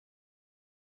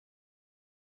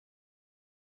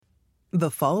The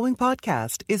following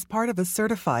podcast is part of a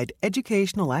certified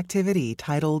educational activity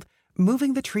titled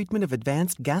Moving the Treatment of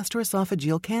Advanced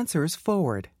Gastroesophageal Cancers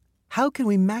Forward. How can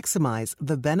we maximize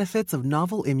the benefits of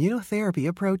novel immunotherapy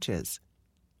approaches?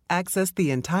 Access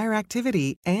the entire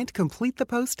activity and complete the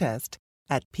post-test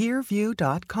at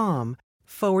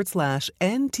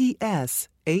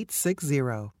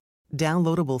peerview.com/NTS860.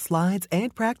 Downloadable slides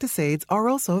and practice aids are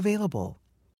also available.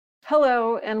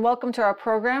 Hello, and welcome to our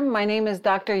program. My name is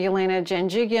Dr. Yelena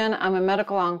Janjigian. I'm a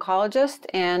medical oncologist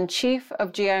and Chief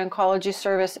of GI Oncology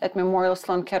Service at Memorial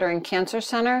Sloan Kettering Cancer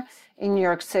Center in New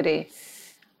York City.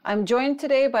 I'm joined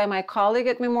today by my colleague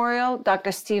at Memorial,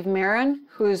 Dr. Steve Marin,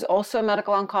 who is also a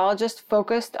medical oncologist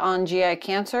focused on GI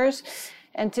cancers.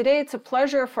 And today it's a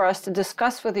pleasure for us to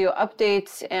discuss with you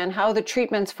updates and how the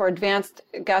treatments for advanced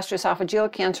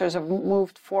gastroesophageal cancers have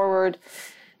moved forward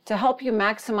to help you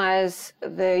maximize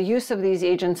the use of these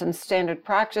agents in standard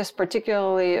practice,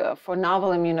 particularly for novel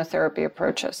immunotherapy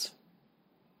approaches.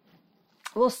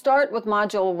 We'll start with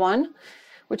Module 1,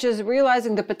 which is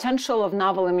realizing the potential of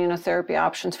novel immunotherapy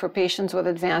options for patients with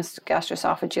advanced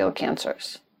gastroesophageal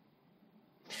cancers.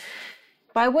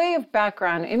 By way of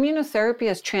background, immunotherapy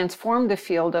has transformed the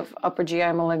field of upper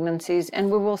GI malignancies, and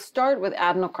we will start with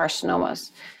adenocarcinomas.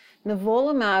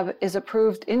 Nivolumab is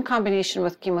approved in combination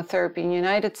with chemotherapy in the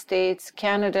United States,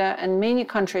 Canada, and many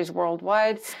countries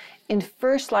worldwide in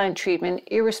first-line treatment,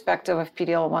 irrespective of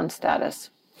PD-L1 status.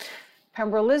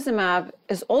 Pembrolizumab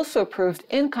is also approved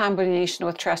in combination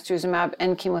with trastuzumab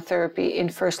and chemotherapy in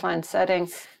first-line setting,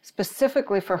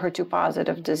 specifically for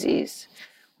HER2-positive disease.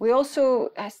 We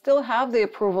also still have the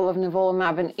approval of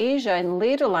nivolumab in Asia in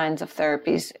later lines of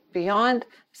therapies beyond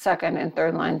second and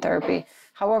third-line therapy.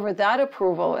 However, that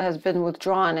approval has been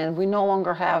withdrawn, and we no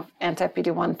longer have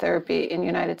anti-PD-1 therapy in the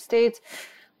United States.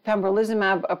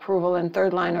 Pembrolizumab approval in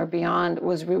third line or beyond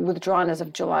was withdrawn as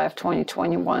of July of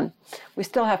 2021. We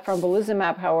still have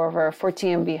pembrolizumab, however, for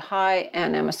TMB high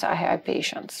and MSI high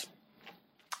patients.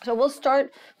 So we'll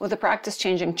start with the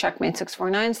practice-changing CheckMate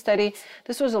 649 study.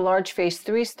 This was a large phase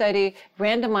 3 study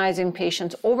randomizing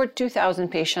patients, over 2,000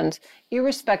 patients,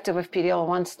 irrespective of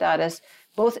PD-L1 status.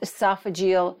 Both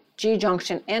esophageal,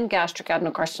 G-junction, and gastric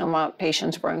adenocarcinoma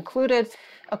patients were included.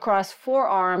 Across 4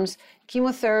 arms,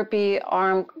 chemotherapy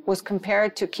arm was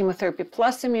compared to chemotherapy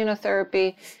plus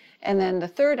immunotherapy, and then the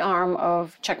third arm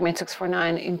of CheckMate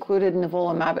 649 included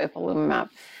nivolumab, ipilimumab.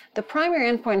 The primary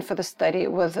endpoint for the study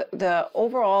was the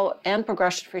overall and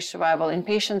progression-free survival in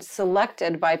patients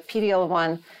selected by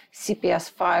PD-L1 CPS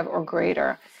 5 or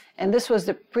greater. And this was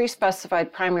the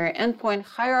pre-specified primary endpoint.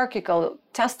 Hierarchical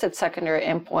tested secondary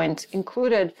endpoints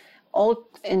included all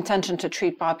intention to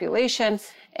treat population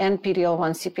and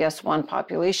PD-L1 CPS 1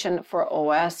 population for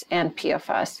OS and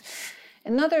PFS.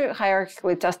 Another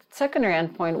hierarchically tested secondary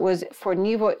endpoint was for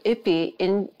Nivo-Ipi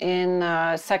in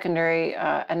secondary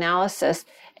analysis.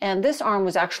 And this arm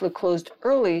was actually closed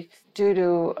early due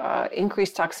to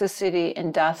increased toxicity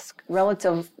and deaths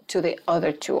relative to the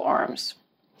other 2 arms.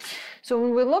 So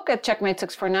when we look at CheckMate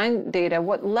 649 data,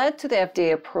 what led to the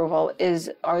FDA approval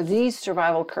are these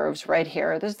survival curves right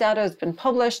here. This data has been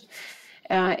published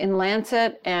in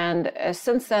Lancet, and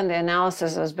since then the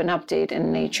analysis has been updated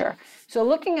in Nature. So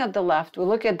looking at the left, we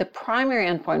look at the primary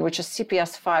endpoint, which is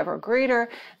CPS 5 or greater.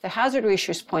 The hazard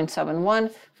ratio is 0.71.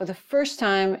 For the first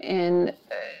time in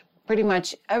pretty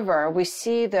much ever, we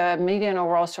see the median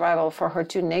overall survival for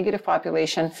HER2 negative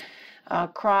population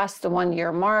cross the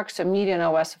 1-year mark, so median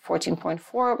OS of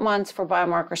 14.4 months for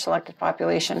biomarker selected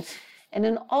population. And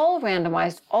in all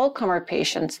randomized, all-comer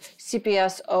patients,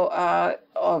 CPS,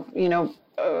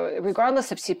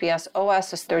 regardless of CPS,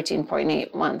 OS is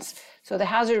 13.8 months. So the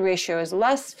hazard ratio is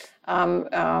less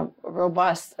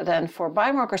robust than for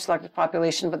biomarker selected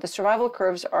population, but the survival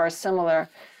curves are similar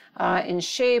in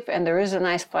shape, and there is a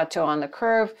nice plateau on the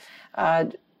curve,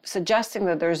 suggesting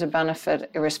that there's a benefit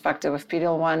irrespective of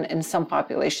PD-L1 in some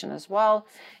population as well.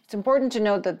 It's important to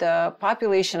note that the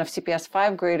population of CPS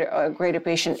 5 greater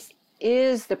patient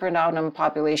is the predominant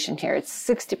population here. It's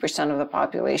 60% of the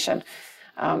population,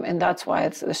 and that's why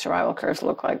the survival curves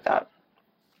look like that.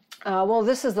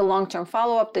 This is the long-term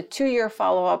follow-up. The 2-year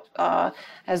follow-up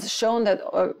has shown that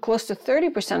close to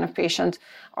 30% of patients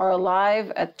are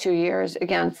alive at 2 years,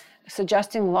 again,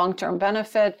 suggesting long-term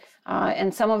benefit.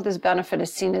 And some of this benefit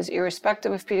is seen as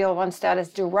irrespective of PD-L1 status.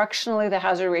 Directionally, the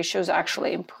hazard ratios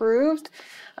actually improved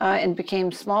and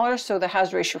became smaller. So the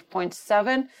hazard ratio of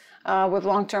 0.7 with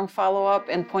long-term follow-up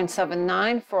and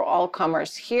 0.79 for all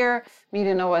comers here,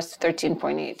 median OS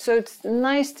 13.8. So it's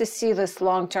nice to see this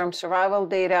long-term survival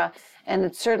data, and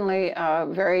it's certainly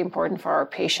very important for our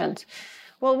patients.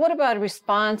 Well, what about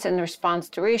response and response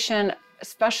duration,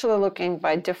 especially looking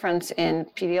by difference in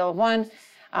PD-L1?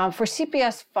 For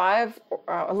CPS5,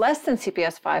 or less than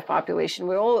CPS5 population,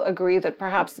 we all agree that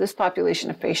perhaps this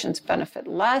population of patients benefit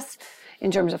less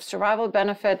in terms of survival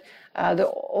benefit. The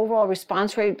overall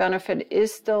response rate benefit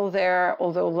is still there,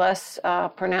 although less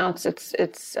pronounced.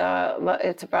 It's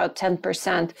about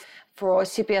 10%. For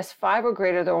CPS5 or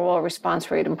greater, the overall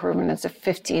response rate improvement is at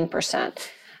 15%.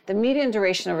 The median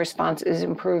duration of response is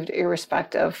improved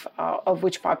irrespective of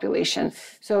which population.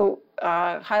 So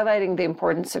highlighting the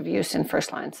importance of use in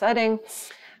first-line setting.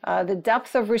 The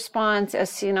depth of response, as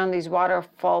seen on these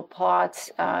waterfall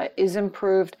plots, is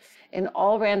improved. In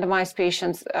all randomized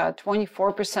patients,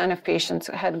 24% of patients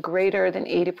had greater than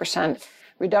 80%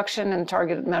 reduction in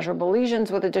targeted measurable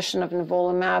lesions with addition of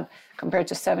nivolumab compared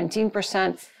to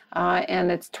 17%.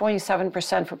 And it's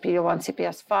 27% for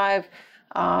PD-L1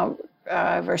 CPS5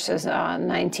 versus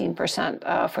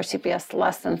 19% for CPS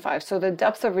less than 5. So the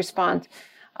depth of response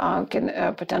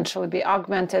can potentially be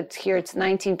augmented. Here it's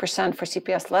 19% for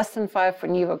CPS less than 5 for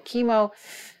nivo chemo,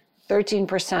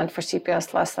 13% for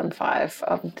CPS less than 5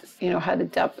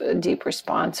 had a deep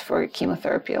response for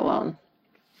chemotherapy alone.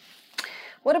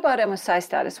 What about MSI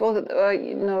status? Well,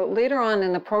 later on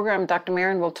in the program, Dr.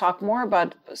 Marin will talk more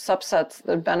about subsets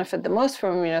that benefit the most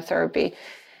from immunotherapy,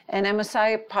 and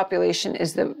MSI population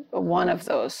is one of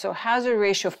those. So hazard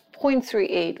ratio of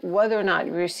 0.38, whether or not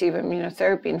you receive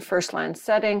immunotherapy in first-line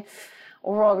setting,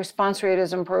 overall response rate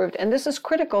is improved. And this is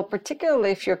critical,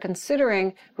 particularly if you're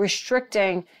considering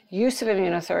restricting use of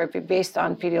immunotherapy based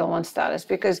on PD-L1 status,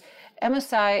 because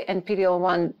MSI and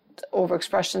PD-L1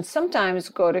 overexpression sometimes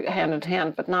go hand in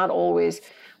hand, but not always.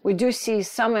 We do see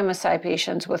some MSI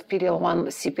patients with PD-L1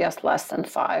 CPS less than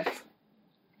 5.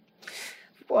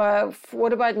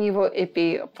 What about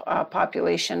nivo-ipi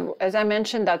population? As I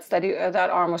mentioned, that study, that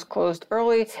arm was closed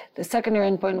early. The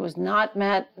secondary endpoint was not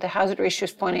met. The hazard ratio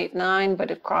is 0.89, but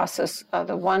it crosses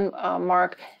the 1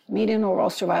 mark. Median overall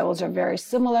survivals are very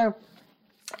similar.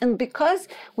 And because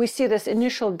we see this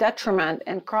initial detriment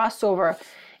and crossover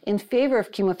in favor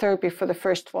of chemotherapy for the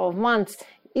first 12 months,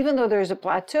 even though there's a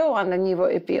plateau on the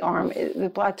nivo-ipi arm,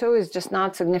 the plateau is just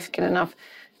not significant enough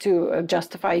to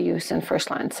justify use in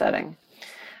first-line setting.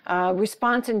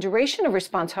 Response and duration of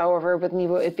response, however, with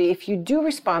nivo-ipi, if you do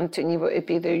respond to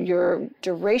nivo-ipi, your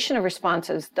duration of response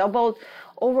is doubled.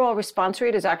 Overall response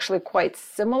rate is actually quite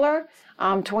similar,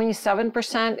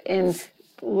 27% in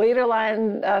later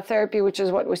line therapy, which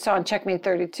is what we saw in CheckMate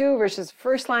 32, versus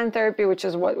first line therapy, which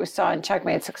is what we saw in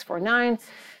CheckMate 649,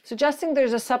 suggesting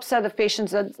there's a subset of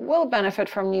patients that will benefit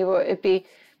from nivo-ipi,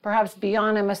 perhaps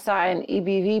beyond MSI and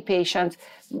EBV patients.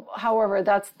 However,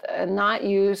 that's not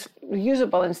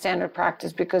usable in standard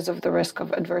practice because of the risk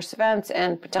of adverse events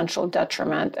and potential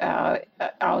detriment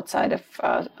outside of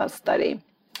a study.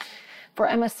 For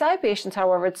MSI patients,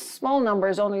 however, it's small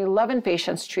numbers, only 11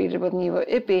 patients treated with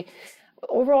nivo-ipi.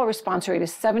 Overall response rate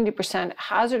is 70%,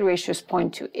 hazard ratio is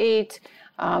 0.28.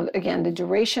 Again, the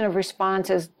duration of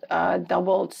response is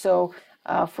doubled. So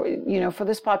for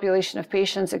this population of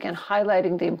patients, again,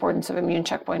 highlighting the importance of immune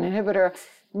checkpoint inhibitor,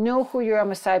 know who your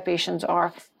MSI patients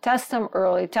are, test them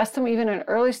early, test them even in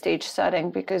early stage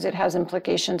setting because it has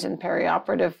implications in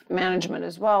perioperative management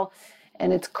as well.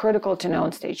 And it's critical to know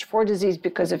in stage 4 disease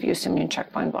because of use of immune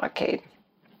checkpoint blockade.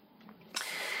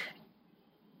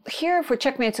 Here for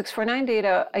CheckMate 649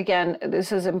 data, again,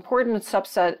 this is important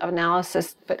subset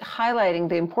analysis, but highlighting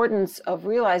the importance of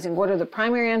realizing what are the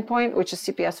primary endpoint, which is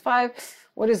CPS5,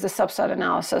 what is the subset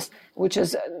analysis, which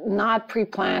is not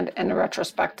pre-planned and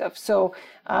retrospective. So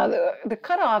the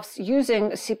cutoffs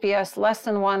using CPS less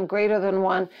than 1, greater than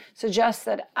 1, suggests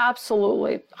that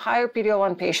absolutely higher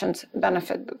PD-L1 patients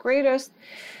benefit the greatest,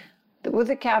 with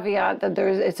the caveat that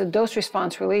it's a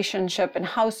dose-response relationship, and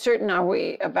how certain are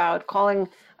we about calling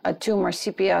a tumor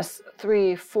CPS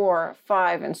 3, 4,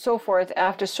 5, and so forth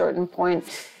after a certain point.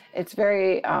 It's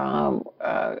very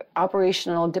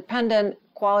operational dependent,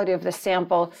 quality of the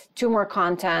sample, tumor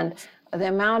content, the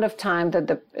amount of time that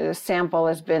the sample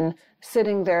has been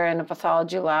sitting there in a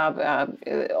pathology lab.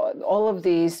 All of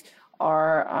these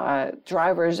are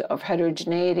drivers of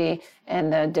heterogeneity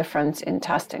and the difference in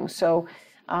testing. So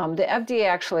the FDA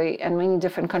actually, and many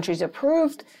different countries,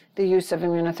 approved the use of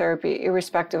immunotherapy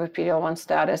irrespective of PD-L1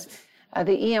 status.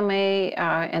 The EMA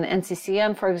and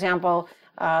NCCN, for example,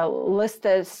 list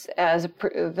this as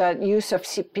the use of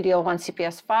PD-L1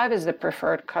 CPS5 as the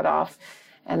preferred cutoff.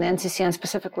 And the NCCN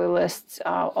specifically lists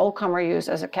all-comer use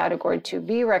as a Category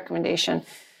 2B recommendation.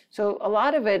 So a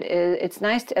lot of it is, it's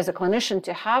nice as a clinician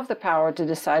to have the power to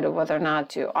decide whether or not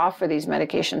to offer these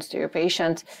medications to your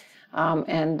patients.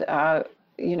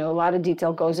 a lot of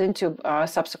detail goes into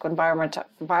subsequent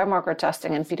biomarker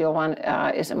testing, and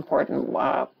PD-L1 is an important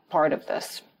part of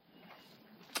this.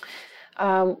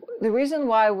 The reason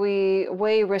why we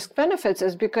weigh risk benefits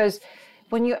is because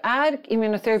when you add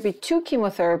immunotherapy to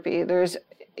chemotherapy, there's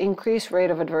increased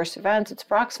rate of adverse events. It's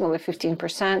approximately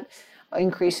 15%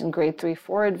 increase in grade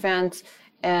 3-4 events.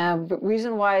 The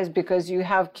reason why is because you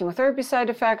have chemotherapy side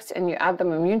effects and you add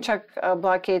them immune check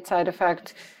blockade side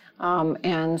effect.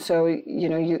 And so,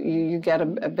 you get a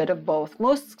bit of both.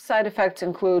 Most side effects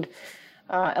include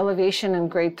elevation in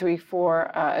grade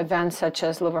 3-4 events such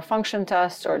as liver function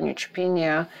tests or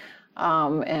neutropenia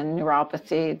and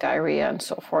neuropathy, diarrhea, and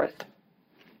so forth.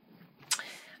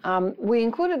 We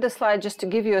included this slide just to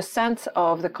give you a sense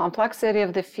of the complexity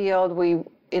of the field.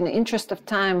 In the interest of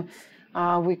time,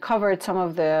 we covered some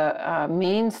of the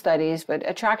main studies, but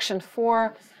Attraction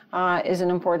 4 is an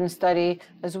important study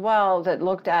as well that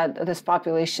looked at this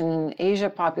population, Asia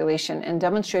population, and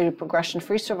demonstrated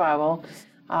progression-free survival,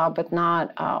 but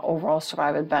not overall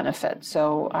survival benefit.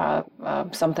 So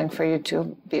something for you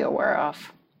to be aware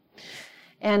of.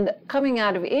 And coming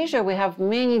out of Asia, we have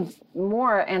many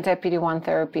more anti-PD-1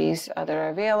 therapies that are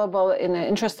available. In the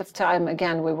interest of time,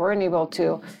 again, we weren't able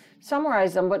to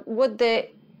summarize them, but what the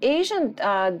Asian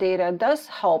data does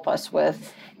help us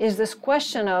with is this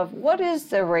question of what is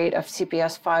the rate of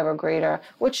CPS 5 or greater,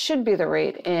 what should be the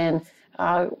rate in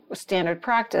standard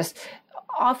practice.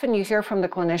 Often you hear from the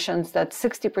clinicians that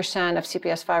 60% of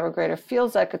CPS 5 or greater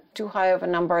feels like too high of a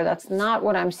number. That's not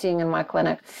what I'm seeing in my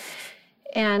clinic.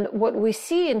 And what we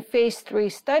see in phase 3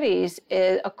 studies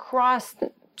is across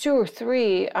 2 or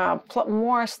 3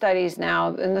 more studies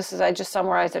now, and I just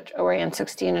summarized it, ORIENT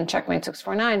 16 and CheckMate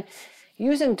 649,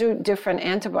 using different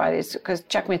antibodies, because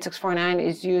CheckMate 649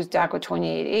 is used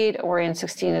DACO-28/8, ORIENT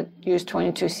 16 used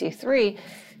 22C3.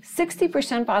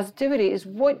 60% positivity is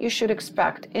what you should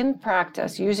expect in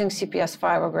practice using CPS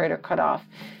 5 or greater cutoff.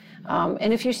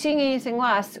 And if you're seeing anything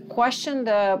less, question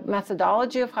the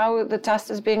methodology of how the test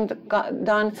is being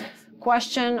done,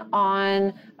 question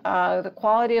on the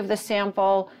quality of the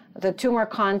sample, the tumor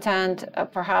content,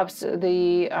 perhaps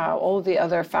all the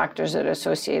other factors that are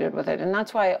associated with it. And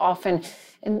that's why often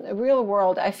in the real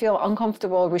world, I feel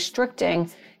uncomfortable restricting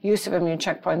use of immune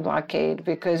checkpoint blockade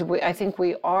because I think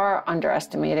we are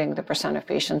underestimating the percent of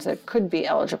patients that could be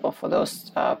eligible for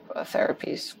those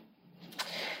therapies.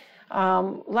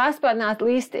 Last but not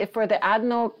least, for the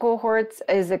adeno cohorts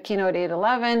is the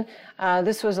KEYNOTE-811.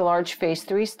 This was a large phase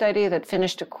 3 study that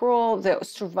finished accrual. The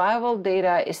survival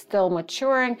data is still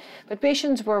maturing, but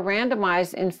patients were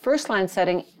randomized in first-line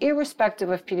setting, irrespective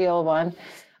of PD-L1,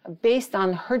 based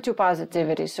on HER2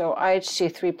 positivity, so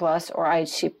IHC 3+ or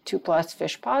IHC 2+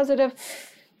 FISH positive,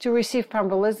 to receive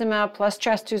pembrolizumab plus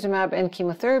trastuzumab and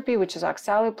chemotherapy, which is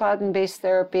oxaliplatin-based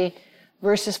therapy,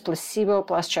 versus placebo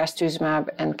plus trastuzumab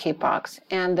and CAPOX.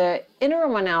 And the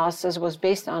interim analysis was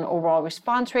based on overall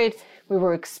response rate. We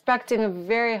were expecting a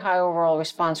very high overall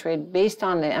response rate based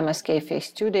on the MSK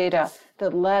phase 2 data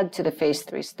that led to the phase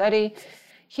 3 study.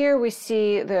 Here we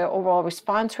see the overall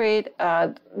response rate,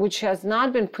 which has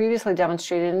not been previously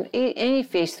demonstrated in any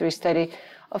phase 3 study,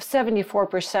 of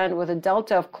 74% with a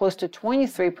delta of close to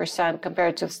 23%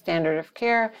 compared to the standard of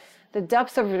care. The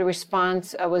depth of the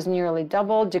response was nearly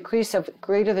double. Decrease of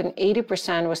greater than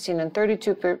 80% was seen in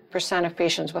 32% of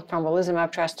patients with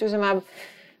pembrolizumab, trastuzumab,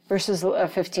 versus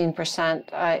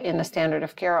 15% in the standard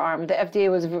of care arm. The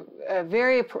FDA was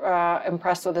very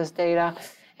impressed with this data,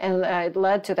 and it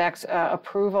led to the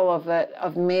approval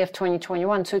of May of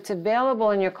 2021. So it's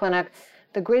available in your clinic.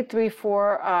 The grade 3,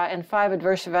 4, and 5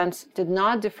 adverse events did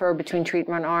not differ between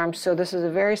treatment arms, so this is a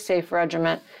very safe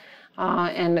regimen.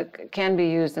 And it can be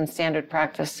used in standard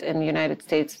practice in the United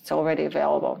States. It's already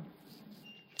available.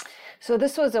 So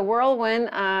this was a whirlwind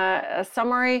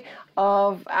summary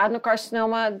of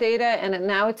adenocarcinoma data, and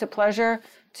now it's a pleasure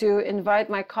to invite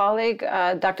my colleague,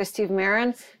 Dr. Steve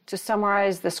Marin, to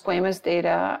summarize the squamous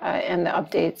data and the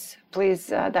updates. Please,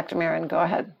 Dr. Marin, go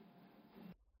ahead.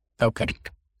 Okay.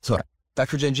 So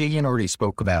Dr. Janjigian already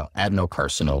spoke about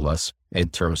adenocarcinomas in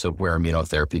terms of where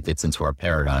immunotherapy fits into our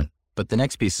paradigm. But the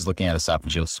next piece is looking at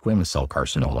esophageal squamous cell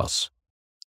carcinomas.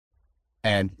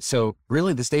 And so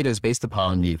really this data is based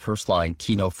upon the first-line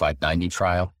KEYNOTE-590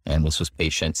 trial. And this was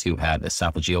patients who had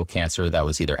esophageal cancer that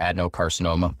was either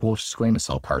adenocarcinoma or squamous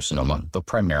cell carcinoma, but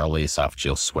primarily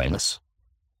esophageal squamous.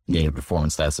 Data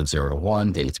performance status of 0 to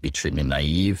 1, they needed to be treatment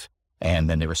naive. And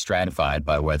then they were stratified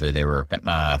by whether they were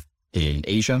in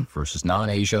Asia versus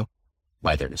non-Asia,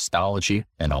 by their histology,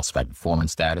 and also by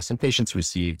performance status. And patients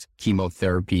received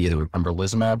chemotherapy, either with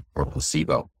pembrolizumab or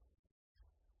placebo.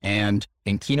 And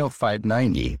in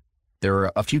KEYNOTE-590, there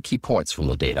are a few key points from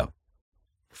the data.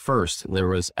 First, there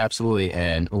was absolutely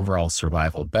an overall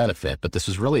survival benefit, but this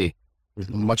was really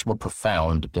much more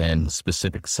profound than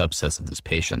specific subsets of these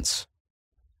patients.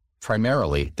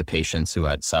 Primarily, the patients who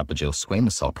had esophageal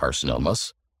squamous cell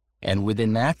carcinomas, and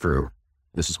within that group,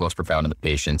 this is most profound in the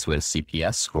patients who had a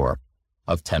CPS score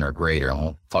of 10 or greater. And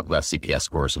we'll talk about CPS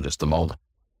scores in just a moment.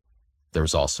 There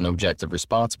was also an objective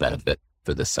response benefit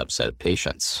for this subset of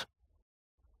patients.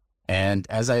 And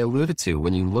as I alluded to,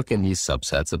 when you look in these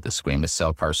subsets of the squamous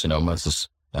cell carcinomas,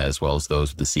 as well as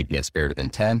those with the CPS greater than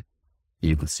 10,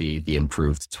 you can see the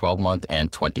improved 12-month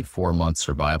and 24-month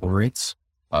survival rates.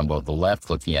 On both the left,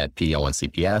 looking at PD-L1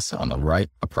 CPS, on the right,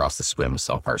 across the squamous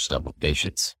cell carcinoma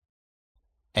patients.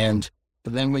 And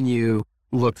then when you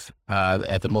look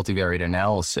at the multivariate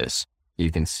analysis,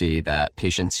 you can see that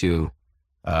patients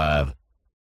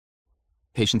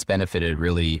benefited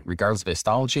really regardless of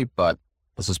histology, but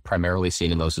this is primarily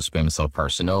seen in those with squamous cell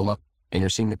carcinoma, and you're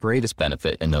seeing the greatest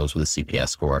benefit in those with a CPS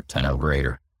score of 10 or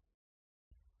greater.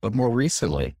 But more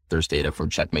recently, there's data from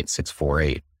CheckMate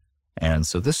 648. And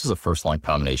so this is a first-line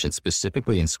combination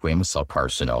specifically in squamous cell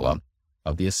carcinoma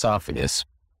of the esophagus.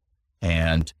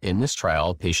 And in this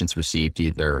trial, patients received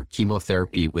either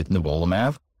chemotherapy with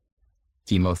nivolumab,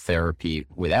 chemotherapy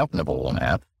without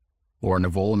nivolumab, or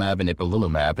nivolumab and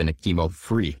ipilimumab in a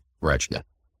chemo-free regimen.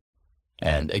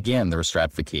 And again, there was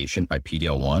stratification by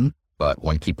PD-L1, but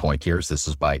one key point here is this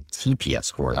is by TPS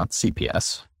score, not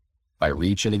CPS, by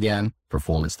region again,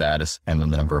 performance status, and then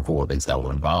the number of organs that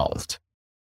were involved.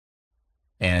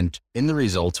 And in the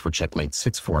results for CheckMate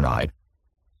 649,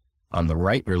 on the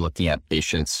right, we're looking at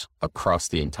patients across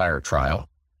the entire trial,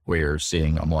 where you're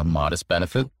seeing a more modest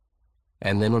benefit.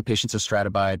 And then when patients are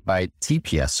stratified by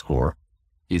TPS score,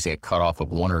 using a cutoff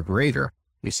of 1 or greater,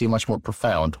 you see a much more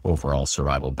profound overall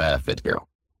survival benefit here.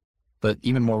 But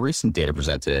even more recent data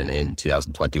presented in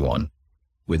 2021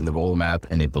 with nivolumab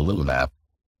and ipilimumab.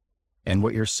 And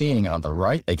what you're seeing on the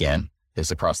right, again,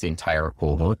 is across the entire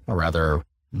cohort, a rather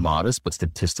modest but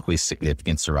statistically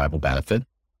significant survival benefit.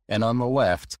 And on the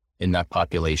left, in that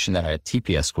population that had a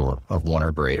TPS score of 1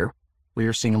 or greater, we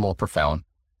are seeing a more profound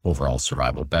overall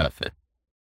survival benefit.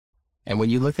 And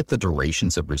when you look at the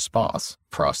durations of response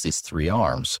across these three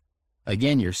arms,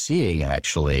 again, you're seeing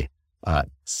actually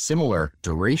similar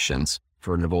durations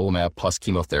for nivolumab plus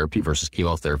chemotherapy versus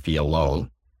chemotherapy alone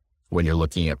when you're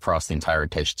looking across the entire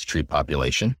intention to treat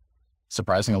population.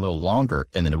 Surprising a little longer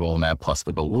in the nivolumab plus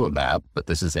ipilimumab, but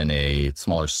this is in a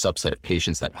smaller subset of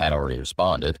patients that had already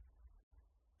responded.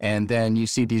 And then you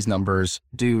see these numbers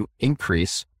do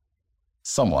increase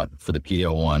somewhat for the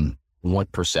PD-L1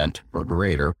 1% or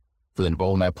greater for the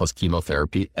nivolumab plus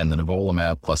chemotherapy and the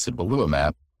nivolumab plus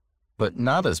ipilimumab, but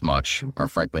not as much, or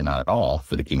frankly not at all,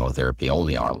 for the chemotherapy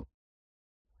only arm.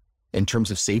 In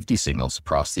terms of safety signals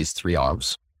across these three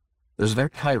arms, there's a very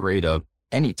high rate of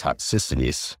any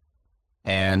toxicities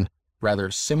and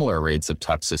rather similar rates of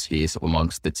toxicities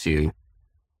amongst the two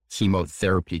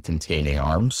chemotherapy-containing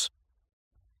arms.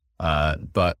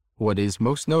 But what is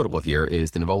most notable here is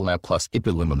the nivolumab plus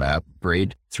ipilimumab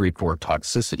grade 3-4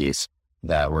 toxicities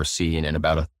that were seen in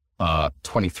about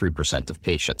 23% of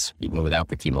patients, even without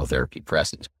the chemotherapy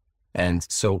present. And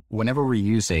so whenever we're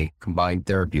using combined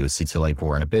therapy with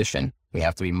CTLA-4 inhibition, we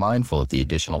have to be mindful of the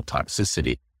additional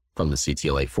toxicity from the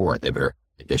CTLA-4 inhibitor,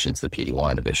 in addition to the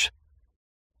PD-1 inhibition.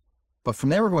 But from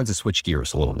there, we're going to switch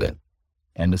gears a little bit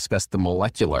and discuss the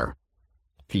molecular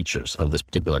features of this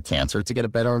particular cancer to get a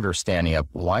better understanding of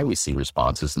why we see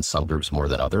responses in some groups more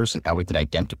than others and how we can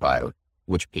identify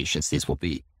which patients these will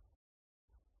be.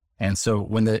 And so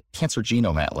when the Cancer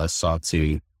Genome Atlas sought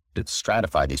to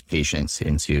stratify these patients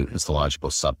into histological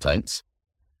subtypes,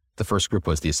 the first group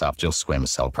was the esophageal squamous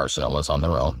cell carcinomas on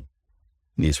their own.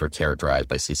 These were characterized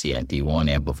by CCND1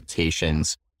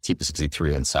 amplifications,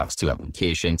 TP63 and SOX2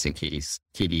 amplifications, and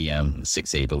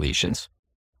KDM6A deletions.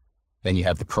 Then you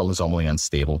have the chromosomally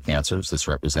unstable cancers. This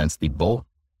represents the bulk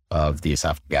of the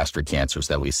esophagogastric cancers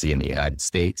that we see in the United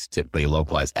States, typically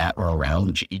localized at or around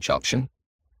the GE junction.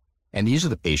 And these are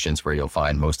the patients where you'll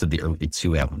find most of the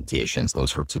ERV2 amplifications,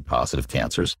 those HER2 positive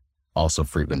cancers, also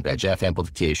frequent VEGF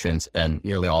amplifications, and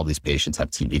nearly all these patients have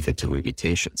TP53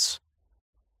 mutations.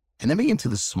 And then we get into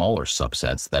the smaller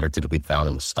subsets that are typically found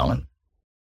in the stomach.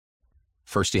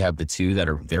 First, you have the two that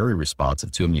are very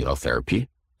responsive to immunotherapy,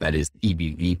 that is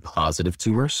EBV positive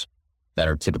tumors that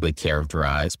are typically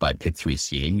characterized by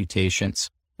PIK3CA mutations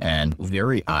and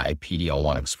very high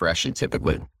PD-L1 expression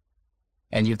typically.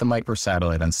 And you have the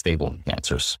microsatellite unstable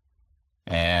cancers.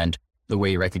 And the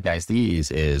way you recognize these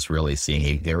is really seeing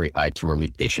a very high tumor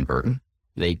mutation burden.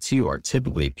 They too are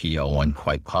typically PD-L1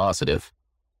 quite positive.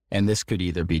 And this could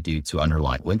either be due to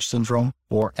underlying Lynch syndrome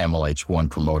or MLH1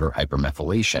 promoter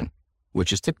hypermethylation,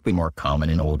 which is typically more common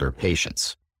in older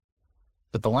patients.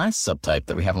 But the last subtype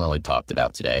that we haven't really talked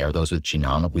about today are those with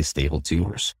genomically stable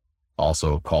tumors,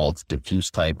 also called diffuse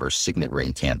type or signet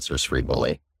ring cancers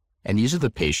frequently. And these are the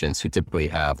patients who typically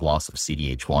have loss of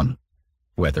CDH1,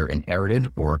 whether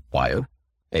inherited or acquired.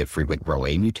 They have frequent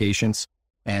RhoA mutations,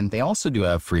 and they also do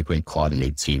have frequent Claudin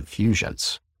 18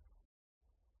 fusions.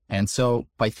 And so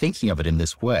by thinking of it in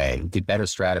this way, we could better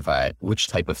stratify which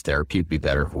type of therapy would be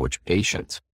better for which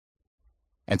patient.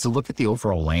 And to look at the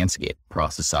overall landscape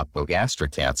across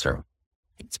esophagogastric cancer,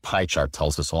 its pie chart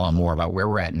tells us a lot more about where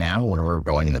we're at now and where we're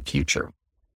going in the future.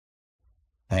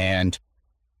 And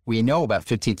we know about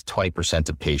 15 to 20%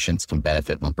 of patients can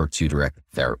benefit from HER2-directed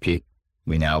therapy.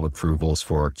 We now have approvals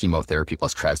for chemotherapy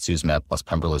plus trastuzumab plus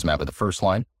pembrolizumab in the first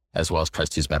line, as well as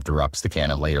trastuzumab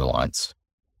deruxtecan in later lines.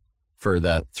 For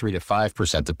the 3 to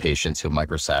 5% of patients who have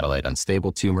microsatellite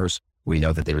unstable tumors, we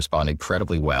know that they respond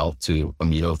incredibly well to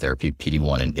immunotherapy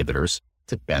PD-1 inhibitors,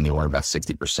 typically on the order of about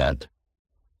 60%.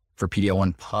 For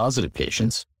PD-L1 positive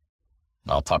patients,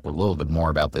 I'll talk a little bit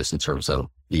more about this in terms of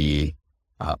the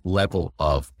level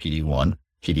of PD-1,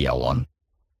 PD-L1.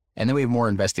 And then we have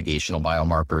more investigational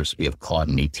biomarkers. We have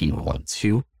Claudin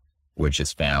 18.2, which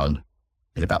is found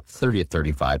in about 30 to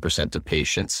 35% of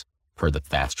patients for the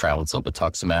FAST trial with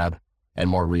zolbetuximab. And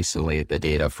more recently, the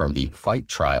data from the FIGHT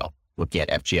trial looking at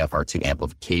FGFR2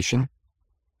 amplification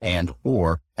and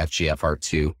or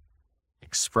FGFR2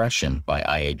 expression by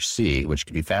IHC, which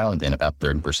can be found in about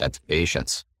 30% of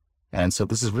patients. And so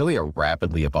this is really a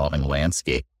rapidly evolving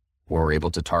landscape where we're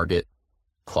able to target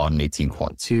Claudin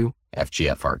 18.2,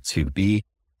 FGFR2b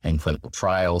in clinical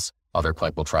trials, other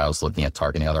clinical trials looking at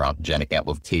targeting other oncogenic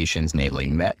amplifications, namely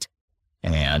MET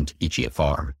and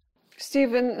EGFR.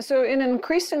 Stephen, so in an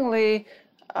increasingly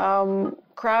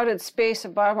crowded space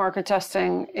of biomarker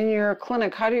testing in your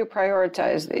clinic, how do you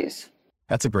prioritize these?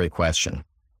 That's a great question.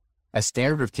 As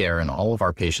standard of care in all of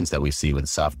our patients that we see with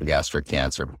esophagogastric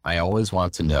cancer, I always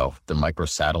want to know the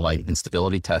microsatellite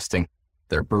instability testing,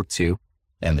 their HER2,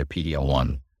 and their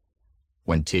PD-L1.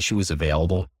 When tissue is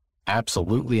available,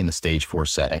 absolutely in the stage 4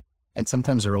 setting, and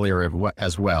sometimes earlier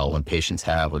as well when patients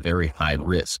have a very high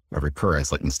risk of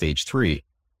recurrence, like in stage 3,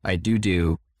 I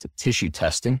do tissue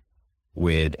testing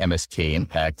with MSK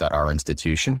Impact at our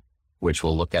institution, which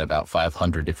will look at about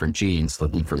 500 different genes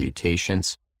looking for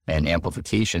mutations and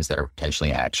amplifications that are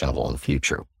potentially actionable in the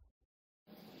future.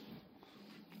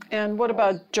 And what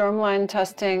about germline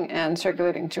testing and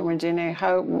circulating tumor DNA?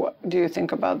 How do you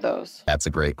think about those? That's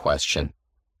a great question.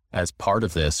 As part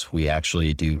of this, we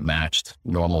actually do matched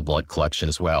normal blood collection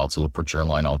as well to look for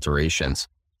germline alterations.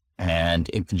 And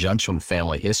in conjunction with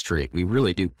family history, we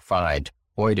really do find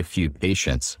quite a few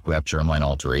patients who have germline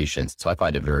alterations. So I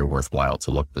find it very worthwhile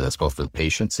to look for this, both for the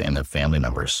patients and their family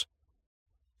members.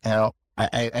 Now,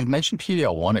 I mentioned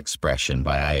PD-L1 expression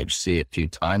by IHC a few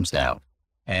times now.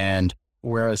 And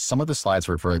whereas some of the slides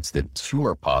refer to the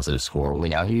tumor positive score, we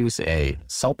now use a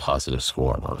cell positive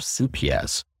score, or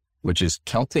CPS, which is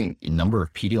counting the number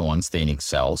of PD-L1 staining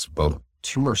cells, both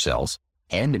tumor cells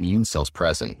and immune cells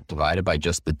present, divided by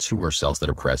just the tumor cells that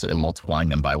are present and multiplying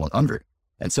them by 100.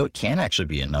 And so it can actually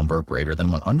be a number greater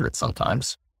than 100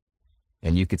 sometimes.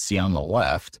 And you could see on the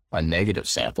left a negative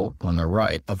sample, on the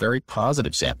right a very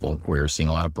positive sample where you're seeing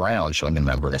a lot of brown showing the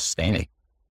membranous staining.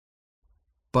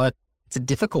 But it's a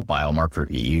difficult biomarker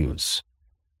to use.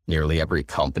 Nearly every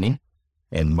company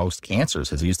in most cancers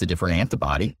has used a different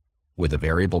antibody with a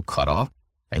variable cutoff,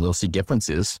 and you'll see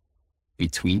differences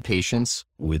between patients,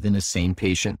 within the same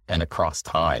patient, and across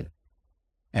time.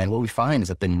 And what we find is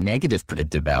that the negative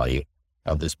predictive value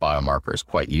of this biomarker is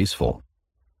quite useful,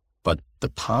 but the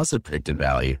positive predictive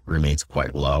value remains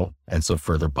quite low, and so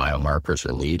further biomarkers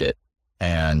are needed.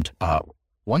 And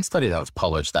one study that was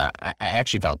published that I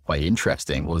actually found quite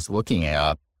interesting was looking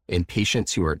at in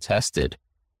patients who were tested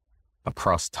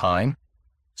across time,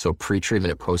 so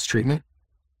pre-treatment and post-treatment,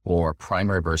 or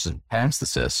primary versus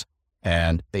metastasis,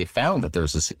 and they found that there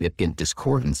was a significant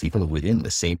discordance even within the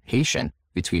same patient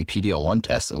between PD-L1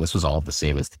 tests, and this was all at the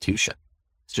same institution.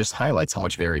 It just highlights how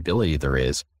much variability there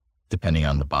is depending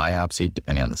on the biopsy,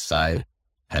 depending on the site,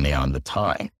 depending on the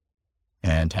time,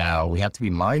 and how we have to be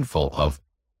mindful of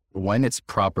when it's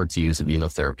proper to use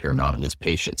immunotherapy or not in these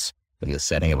patients in the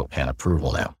setting of a pan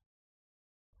approval now.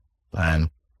 And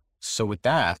so with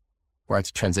that, we're going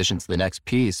to transition to the next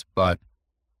piece, but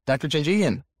Dr.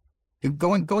 Janjigian,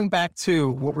 going back to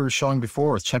what we were showing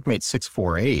before with CheckMate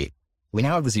 648, we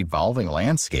now have this evolving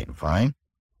landscape, right?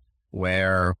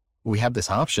 Where we have this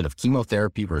option of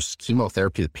chemotherapy versus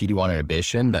chemotherapy with PD-1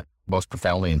 inhibition that most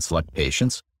profoundly in select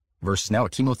patients, versus now a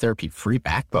chemotherapy-free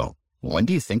backbone. When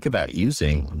do you think about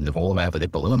using nivolumab with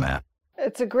ipilimumab?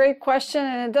 It's a great question,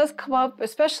 and it does come up,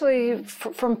 especially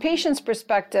from patients'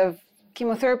 perspective.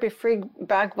 Chemotherapy-free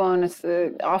backbone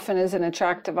often is an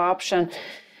attractive option.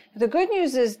 The good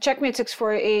news is CheckMate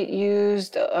 648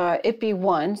 used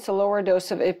IPI-1, so lower dose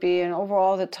of IPI, and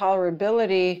overall the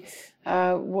tolerability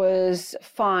was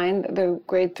fine. The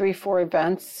grade 3-4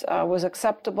 events was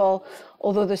acceptable,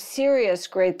 although the serious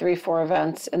grade 3-4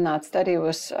 events in that study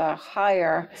was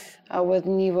higher with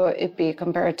Nivo-IPI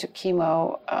compared to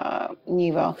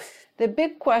chemo-Nivo. The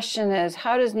big question is,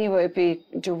 how does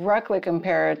Nivo-IPI directly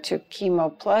compare to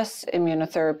chemo plus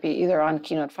immunotherapy, either on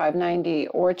KEYNOTE-590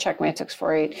 or CheckMate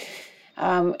 648?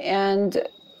 And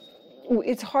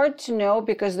it's hard to know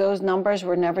because those numbers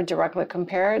were never directly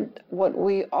compared. What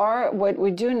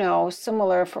we do know,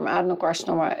 similar from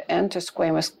adenocarcinoma and to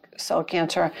squamous cell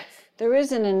cancer, there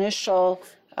is an initial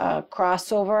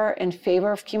crossover in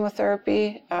favor of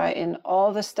chemotherapy in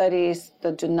all the studies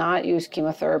that do not use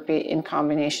chemotherapy in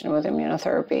combination with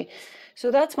immunotherapy.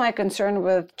 So that's my concern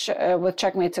with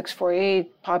CheckMate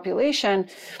 648 population.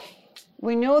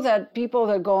 We know that people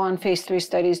that go on phase 3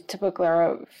 studies typically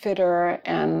are a fitter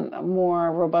and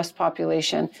more robust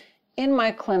population. In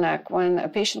my clinic, when a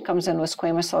patient comes in with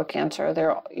squamous cell cancer,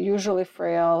 they're usually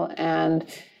frail and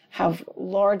have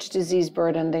large disease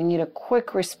burden. They need a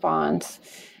quick response.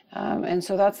 And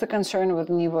so that's the concern with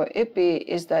Nivo-IPI,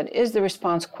 is the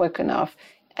response quick enough?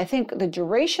 I think the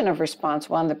duration of response,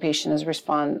 once the patient is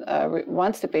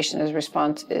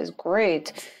response is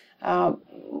great.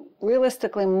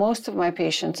 Realistically, most of my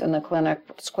patients in the clinic,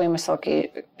 squamous cell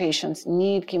patients,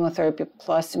 need chemotherapy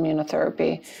plus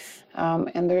immunotherapy.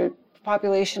 And the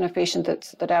population of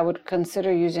patients that I would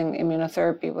consider using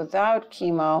immunotherapy without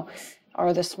chemo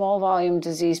are the small volume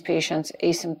disease patients,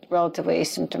 relatively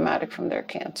asymptomatic from their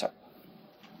cancer.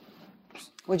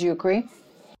 Would you agree?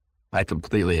 I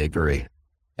completely agree.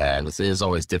 And it is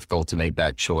always difficult to make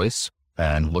that choice,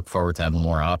 and look forward to having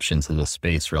more options in this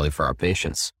space really for our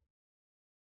patients.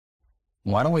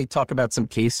 Why don't we talk about some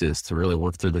cases to really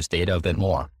work through this data a bit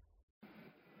more?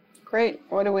 Great.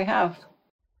 What do we have?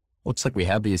 Looks like we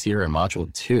have these here in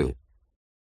module 2.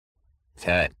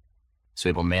 Okay. So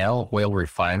we have a male oil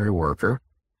refinery worker,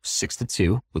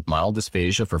 6'2", with mild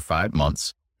dysphagia for 5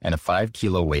 months and a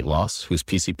 5-kilo weight loss, whose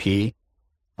PCP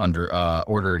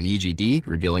ordered an EGD,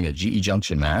 revealing a GE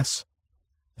junction mass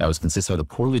that was consistent of a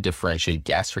poorly differentiated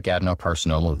gastric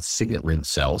adenocarcinoma with signet ring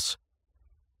cells,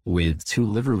 with 2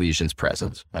 liver lesions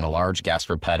present and a large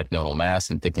gastrohepatic nodal mass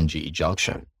and thickened GE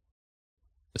junction.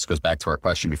 This goes back to our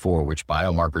question before: which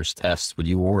biomarkers tests would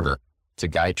you order to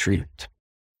guide treatment?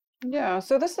 Yeah,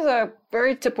 so this is a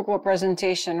very typical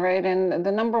presentation, right? And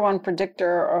the number one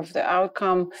predictor of the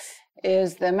outcome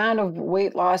is the amount of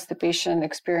weight loss the patient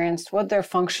experienced, what their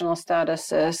functional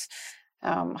status is,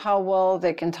 how well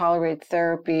they can tolerate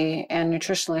therapy, and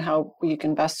nutritionally how you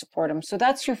can best support them. So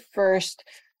that's your first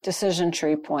decision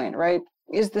tree point, right?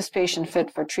 Is this patient fit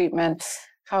for treatment?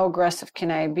 How aggressive can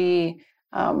I be?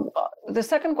 The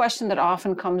second question that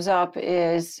often comes up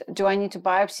is, do I need to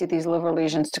biopsy these liver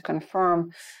lesions to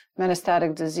confirm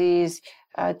metastatic disease?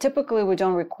 Typically, we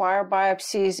don't require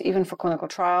biopsies, even for clinical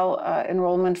trial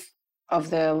enrollment of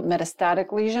the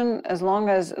metastatic lesion, as long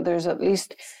as there's at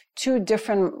least 2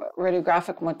 different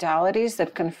radiographic modalities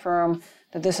that confirm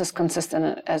that this is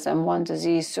consistent as M1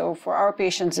 disease. So for our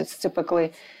patients, it's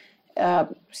typically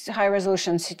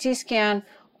high-resolution CT scan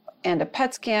and a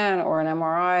PET scan or an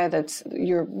MRI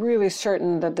you're really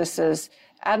certain that this is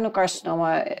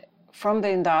adenocarcinoma from the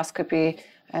endoscopy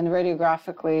and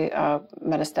radiographically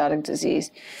metastatic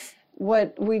disease.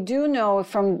 What we do know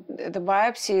from the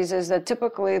biopsies is that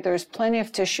typically there's plenty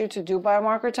of tissue to do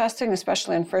biomarker testing,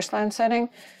 especially in first-line setting.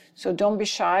 So don't be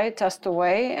shy, test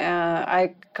away.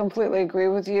 I completely agree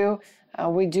with you.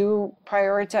 We do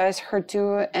prioritize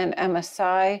HER2 and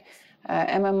MSI.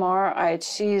 MMR,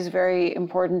 IHC is very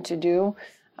important to do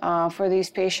for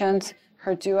these patients,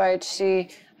 HER2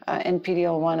 IHC, and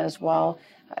PD-L1 as well.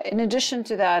 In addition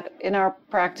to that, in our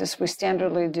practice, we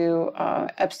standardly do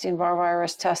Epstein-Barr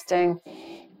virus testing,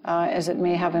 as it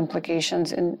may have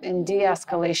implications in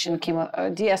de-escalation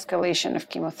of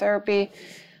chemotherapy.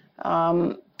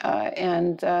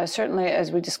 And certainly,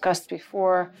 as we discussed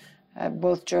before,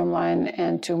 both germline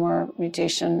and tumor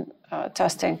mutation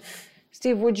testing.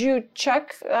 Steve, would you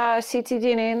check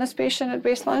ctDNA in this patient at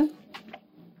baseline?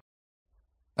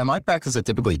 In my practice, I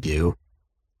typically do.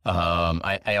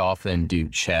 I often do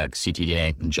check ctDNA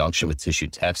in conjunction with tissue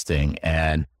testing,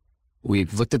 and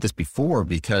we've looked at this before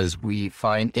because we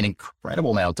find an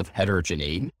incredible amount of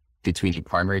heterogeneity between the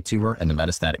primary tumor and the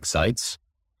metastatic sites.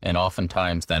 And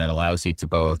oftentimes then it allows you to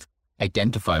both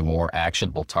identify more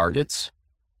actionable targets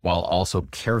while also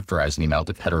characterizing the amount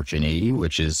of heterogeneity,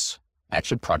 which is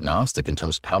actually prognostic in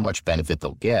terms of how much benefit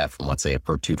they'll get from, let's say, a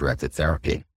HER2-directed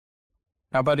therapy.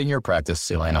 How about in your practice,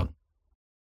 Elena?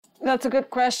 That's a good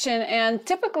question. And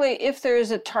typically, if there is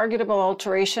a targetable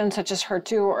alteration, such as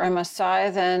HER2 or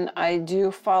MSI, then I do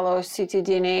follow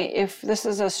ctDNA. If this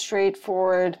is a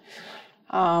straightforward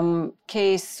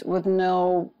case with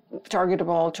no targetable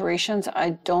alterations,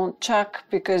 I don't check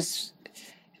because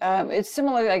it's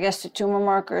similar, I guess, to tumor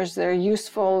markers. They're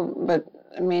useful, but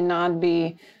may not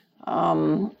be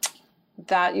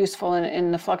that useful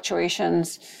in the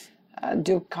fluctuations.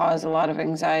 Do cause a lot of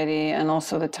anxiety, and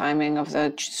also the timing of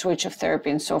the switch of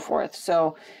therapy and so forth.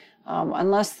 So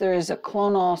unless there is a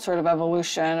clonal sort of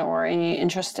evolution or any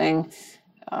interesting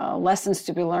lessons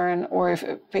to be learned, or if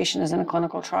a patient is in a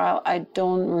clinical trial, I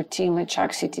don't routinely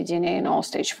check ctDNA in all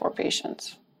stage 4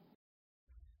 patients.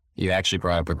 You actually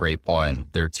brought up a great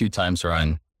point. There are 2 times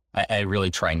where I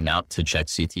really try not to check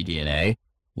ctDNA.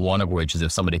 One of which is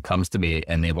if somebody comes to me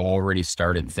and they've already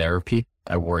started therapy,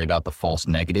 I worry about the false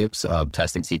negatives of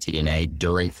testing ctDNA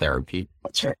during therapy.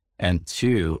 Sure. And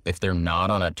 2, if they're not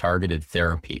on a targeted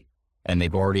therapy and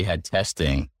they've already had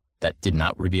testing that did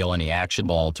not reveal any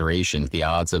actionable alterations, the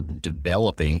odds of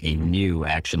developing a new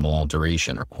actionable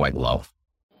alteration are quite low.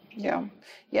 Yeah.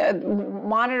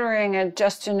 Monitoring it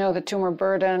just to know the tumor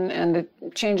burden and the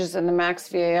changes in the max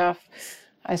VAF,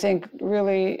 I think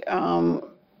really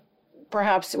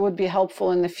perhaps it would be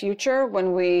helpful in the future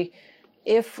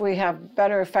if we have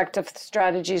better effective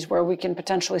strategies where we can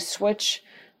potentially switch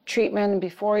treatment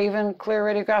before even clear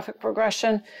radiographic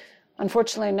progression.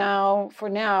 Unfortunately, for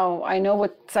now, I know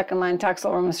what second-line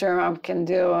Taxol ramucirumab can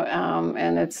do,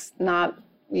 and it's not,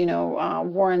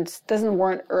 doesn't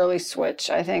warrant early switch,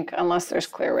 I think, unless there's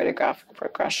clear radiographic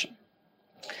progression.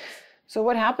 So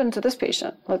what happened to this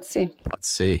patient? Let's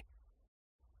see.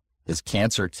 His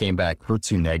cancer came back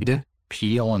HER2 negative,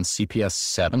 PL and CPS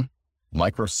 7,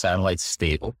 microsatellite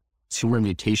stable, tumor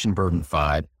mutation burden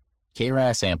 5,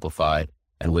 KRAS amplified,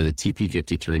 and with a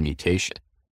TP53 mutation.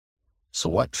 So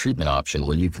what treatment option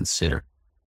will you consider?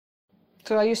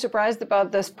 So are you surprised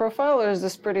about this profile, or is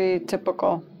this pretty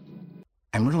typical?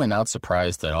 I'm really not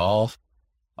surprised at all.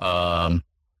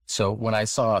 So when I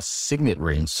saw signet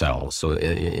ring cells, so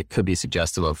it could be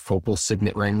suggestive of focal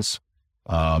signet rings.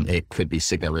 It could be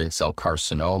signet ring cell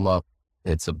carcinoma.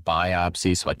 It's a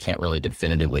biopsy, so I can't really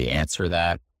definitively answer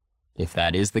that. If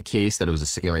that is the case, that it was a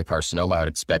signet ring carcinoma, I would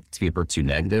expect it to be HER2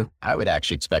 negative. I would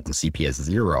actually expect a CPS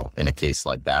 0 in a case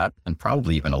like that, and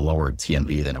probably even a lower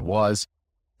TMB than it was.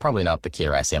 Probably not the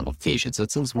KRAS amplification. So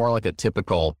it seems more like a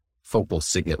typical focal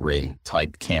signet ring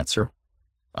type cancer,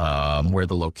 where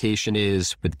the location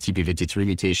is with TP53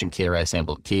 mutation, KRAS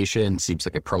amplification, seems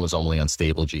like a chromosomally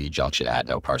unstable GE junction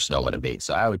adenocarcinoma to me.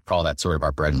 So I would call that sort of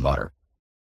our bread and butter.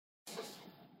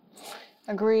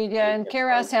 Agreed. Yeah, and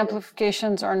KRAS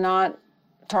amplifications are not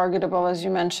targetable, as you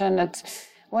mentioned.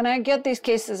 When I get these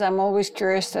cases, I'm always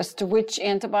curious as to which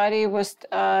antibody was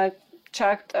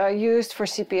used for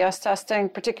CPS testing,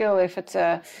 particularly if it's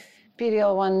a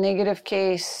PD-L1 negative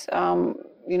case. There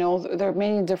are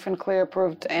many different clear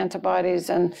approved antibodies,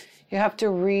 and you have to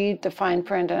read the fine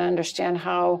print and understand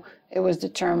how it was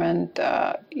determined,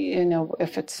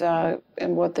 if it's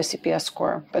and what the CPS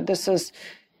score. But this is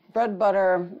bread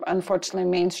butter, unfortunately,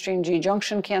 mainstream G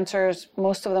junction cancers.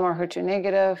 Most of them are HER2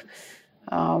 negative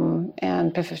and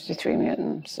P53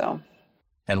 mutant. So.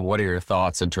 And what are your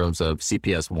thoughts in terms of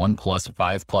CPS 1+,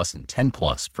 5+, and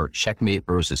 10+ for CheckMate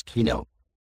versus Keynote?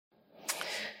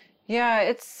 Yeah,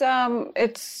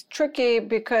 it's tricky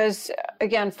because,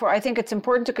 again, I think it's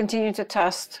important to continue to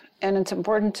test, and it's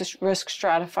important to risk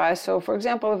stratify. So, for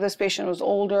example, if this patient was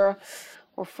older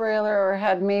or frailer or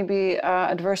had maybe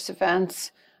adverse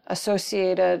events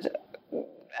associated,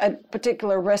 a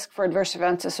particular risk for adverse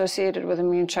events associated with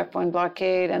immune checkpoint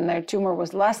blockade, and their tumor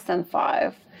was less than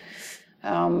 5,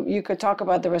 you could talk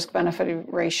about the risk-benefit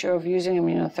ratio of using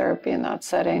immunotherapy in that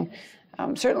setting.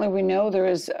 Certainly, we know there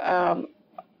is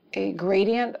a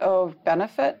gradient of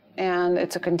benefit, and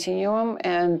it's a continuum,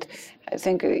 and I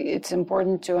think it's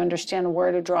important to understand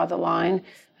where to draw the line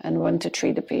and when to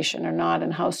treat the patient or not,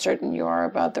 and how certain you are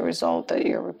about the result that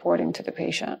you're reporting to the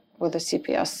patient with the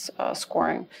CPS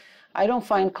scoring. I don't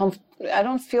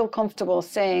feel comfortable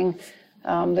saying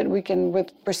that we can,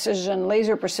 with precision,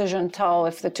 laser precision, tell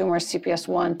if the tumor is CPS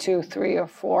 1, 2, 3, or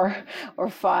 4, or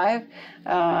 5.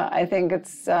 I think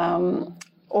it's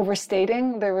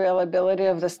overstating the reliability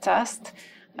of this test,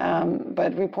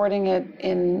 but reporting it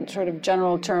in sort of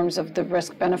general terms of the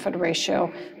risk-benefit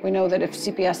ratio. We know that if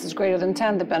CPS is greater than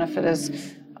 10, the benefit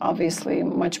is obviously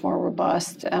much more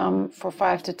robust. For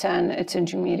 5 to 10, it's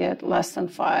intermediate. Less than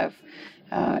 5,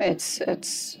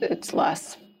 it's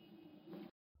less.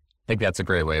 I think that's a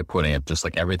great way of putting it. Just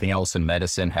like everything else in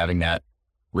medicine, having that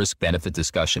risk-benefit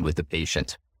discussion with the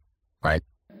patient, right?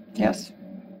 Yes.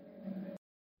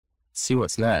 Let's see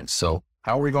what's next. So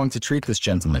how are we going to treat this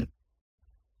gentleman?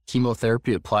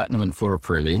 Chemotherapy with platinum and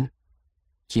fluoropyrimidine,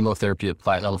 chemotherapy with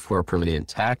platinum, fluoropyrimidine, and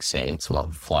taxane, it's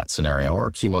a flat scenario,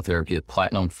 or chemotherapy with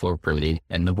platinum, fluoropyrimidine,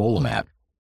 and nivolumab.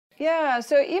 Yeah,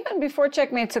 so even before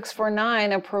CheckMate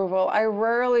 649 approval, I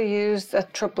rarely used a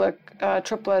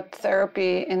triplet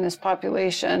therapy in this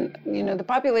population. You know, the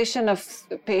population of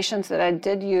patients that I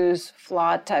did use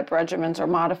FLOT type regimens or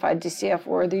modified DCF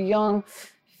were the young,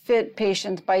 fit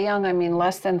patients. By young, I mean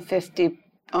less than 50,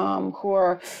 who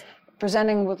are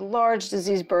presenting with large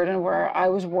disease burden, where I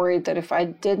was worried that if I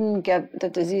didn't get the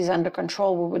disease under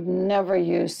control, we would never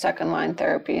use second-line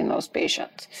therapy in those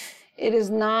patients. It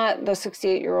is not the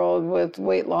 68-year-old with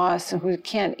weight loss and who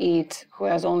can't eat, who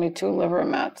has only 2 liver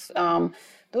mets.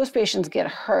 Those patients get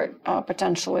hurt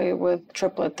potentially with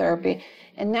triplet therapy.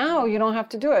 And now you don't have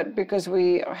to do it because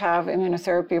we have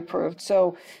immunotherapy approved.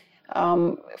 So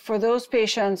for those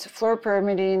patients,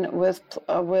 fluoropyrimidine with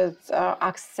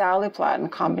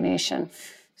oxaliplatin combination.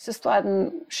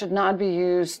 Cisplatin should not be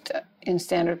used in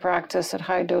standard practice at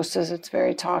high doses. It's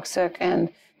very toxic. And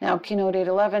now Keynote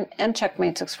 811 and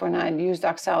CheckMate 649 used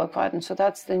oxaliplatin. So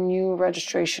that's the new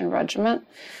registration regimen.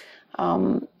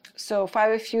 So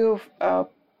 5-FU,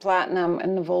 platinum,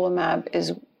 and nivolumab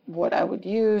is what I would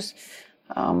use.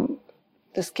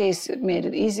 This case, it made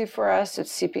it easy for us.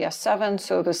 It's CPS 7,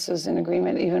 so this is in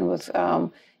agreement even with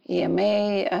EMA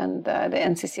and the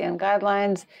NCCN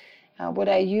guidelines. Would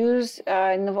I use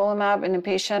nivolumab in a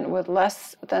patient with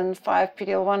less than 5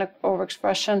 PD-L1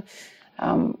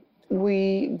 overexpression?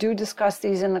 We do discuss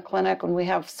these in the clinic, and we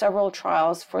have several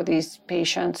trials for these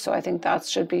patients, so I think that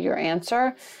should be your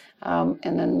answer.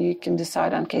 And then you can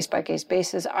decide on case-by-case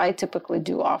basis. I typically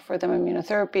do offer them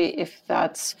immunotherapy if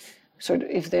that's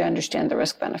if they understand the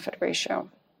risk-benefit ratio.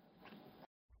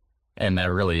 And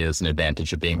that really is an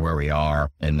advantage of being where we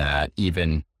are, in that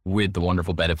even with the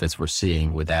wonderful benefits we're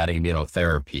seeing with adding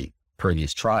immunotherapy per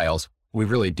these trials, we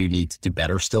really do need to do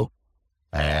better still.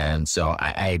 And so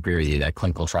I agree with you that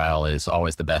clinical trial is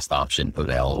always the best option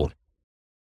available.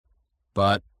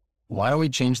 But why don't we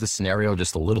change the scenario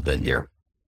just a little bit here?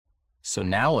 So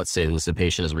now let's say this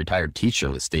patient is a retired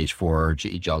teacher with stage 4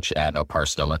 GE junction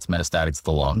adenocarcinoma. It's metastatic to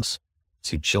the lungs.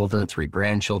 2 children, 3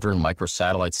 grandchildren,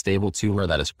 microsatellite stable tumor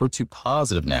that is HER2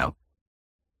 positive now,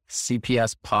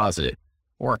 CPS positive,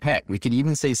 or heck, we could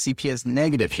even say CPS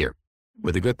negative here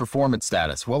with a good performance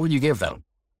status. What would you give them?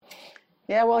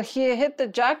 Yeah, well, he hit the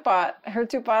jackpot.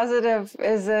 HER2 positive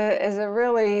is a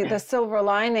really the silver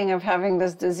lining of having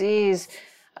this disease.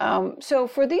 So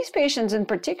for these patients in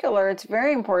particular, it's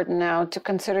very important now to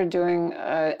consider doing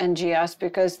NGS,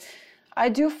 because I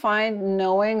do find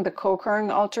knowing the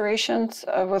co-occurring alterations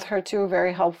with HER2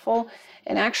 very helpful.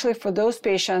 And actually for those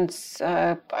patients,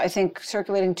 I think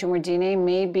circulating tumor DNA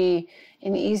may be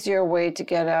an easier way to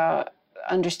get a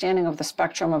understanding of the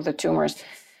spectrum of the tumors.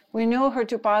 We know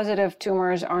HER2 positive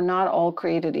tumors are not all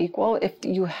created equal. If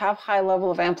you have high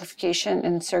level of amplification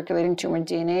in circulating tumor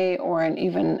DNA or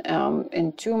even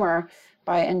in tumor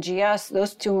by NGS,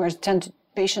 those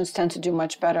patients tend to do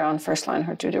much better on first-line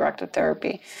HER2-directed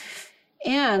therapy.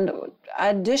 And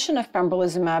addition of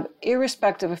pembrolizumab,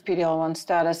 irrespective of PD-L1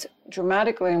 status,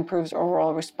 dramatically improves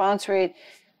overall response rate.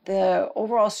 The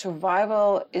overall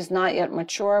survival is not yet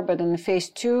mature, but in the phase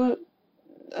 2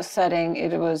 setting,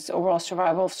 it was overall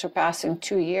survival surpassing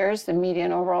 2 years, the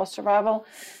median overall survival.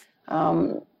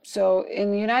 So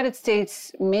in the United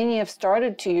States, many have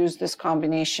started to use this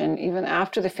combination even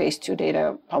after the phase 2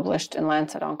 data published in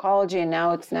Lancet Oncology, and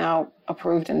now it's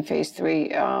approved in phase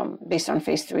 3 based on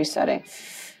phase 3 setting.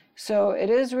 So it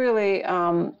is really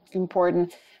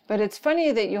important. But it's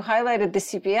funny that you highlighted the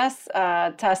CPS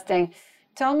testing.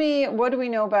 Tell me, what do we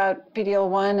know about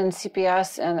PD-L1 and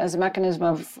CPS and as a mechanism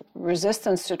of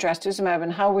resistance to trastuzumab,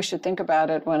 and how we should think about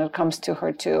it when it comes to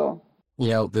HER2? You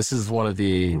know, this is one of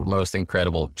the most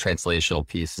incredible translational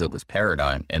pieces of this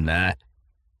paradigm, in that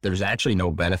there's actually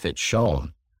no benefit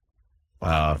shown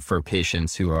for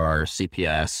patients who are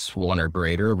CPS 1 or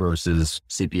greater versus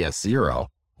CPS 0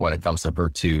 when it comes to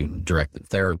HER2-directed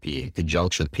therapy in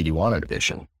conjunction with PD-1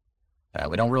 inhibition.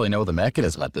 We don't really know the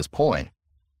mechanism at this point,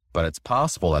 but it's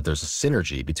possible that there's a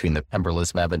synergy between the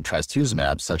pembrolizumab and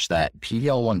trastuzumab such that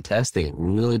PD-L1 testing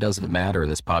really doesn't matter in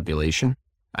this population.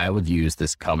 I would use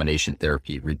this combination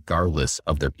therapy regardless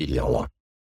of their PD-L1.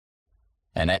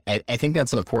 And I think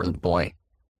that's an important point.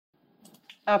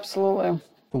 Absolutely.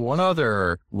 One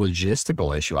other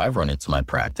logistical issue I've run into in my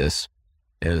practice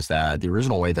is that the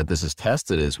original way that this is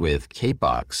tested is with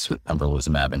Capox, with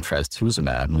pembrolizumab and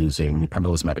trastuzumab, using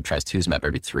pembrolizumab and trastuzumab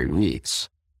every 3 weeks.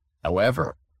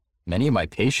 However, many of my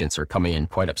patients are coming in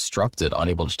quite obstructed,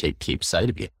 unable to take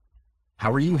capecitabine.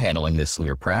 How are you handling this in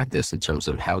your practice in terms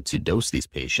of how to dose these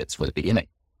patients from the beginning?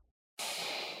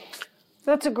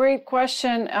 That's a great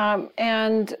question.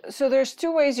 And so there's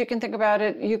 2 ways you can think about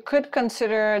it. You could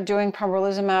consider doing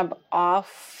pembrolizumab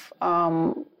off,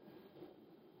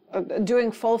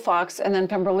 doing FOLFOX and then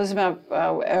pembrolizumab,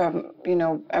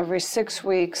 every 6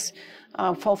 weeks,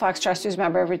 FOLFOX,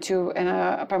 trastuzumab every 2, and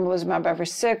pembrolizumab every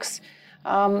 6.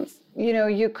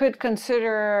 You could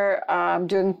consider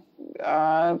doing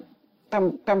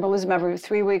pembrolizumab every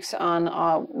 3 weeks on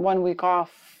 1 week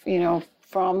off,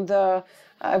 from the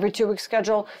every 2 week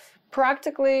schedule.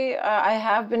 Practically, I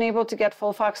have been able to get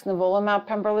FOLFOX, nivolumab,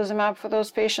 pembrolizumab for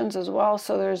those patients as well.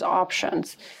 So there's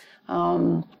options.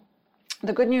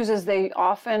 The good news is the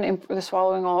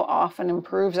swallowing often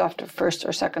improves after first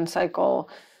or second cycle,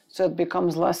 so it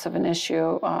becomes less of an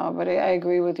issue. But I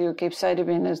agree with you,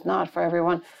 capecitabine is not for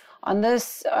everyone. On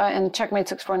this, in the Checkmate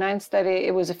 649 study,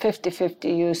 it was a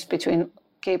 50-50 use between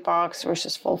Capox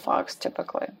versus FOLFOX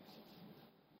typically.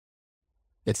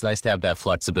 It's nice to have that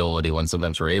flexibility when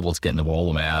sometimes we're able to get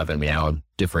nivolumab and we have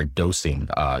different dosing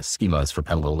schemas for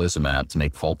pembrolizumab to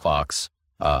make FOLFOX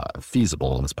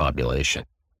feasible in this population.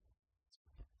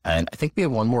 And I think we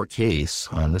have one more case.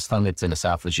 This time it's an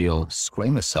esophageal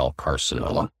squamous cell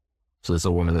carcinoma. So this is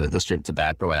a woman with a history of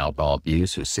tobacco and alcohol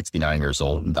abuse who's 69 years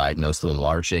old and diagnosed with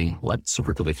enlarging left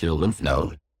supraclavicular lymph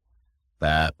node.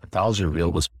 That pathology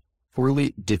revealed was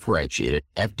poorly differentiated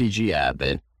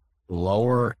FDG-avid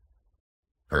lower/mid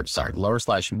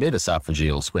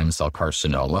esophageal squamous cell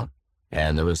carcinoma.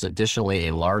 And there was additionally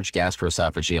a large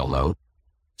gastroesophageal node.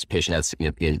 This patient had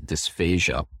significant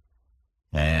dysphagia.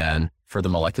 And further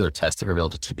molecular testing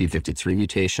revealed a TP53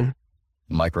 mutation,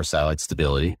 microsatellite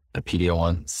stability, a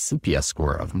PD-L1 CPS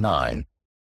score of 9.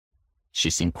 She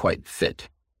seemed quite fit.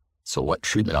 So what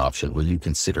treatment option would you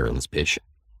consider in this patient?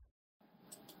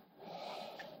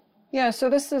 Yeah, so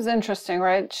this is interesting,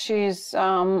 right? She's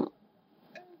a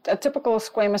typical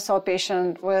squamous cell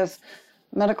patient with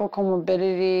medical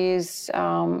comorbidities.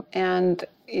 And,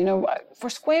 for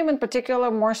squam in particular,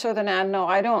 more so than adeno,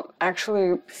 I don't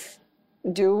actually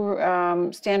do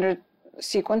standard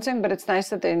sequencing, but it's nice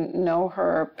that they know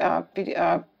her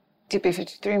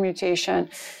TP53 mutation.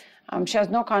 She has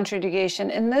no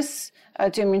contraindication. In this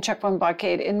to immune checkpoint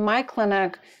blockade, in my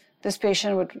clinic, this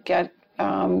patient would get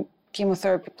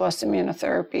chemotherapy plus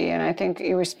immunotherapy, and I think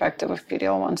irrespective of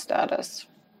PD-L1 status.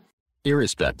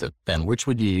 Irrespective. And which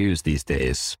would you use these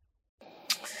days?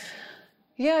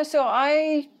 Yeah, so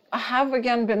I have,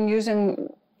 been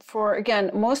using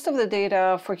most of the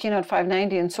data for Keynote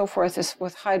 590 and so forth is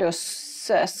with high-dose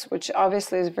cis, which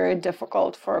obviously is very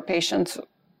difficult for patients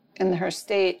in her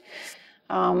state.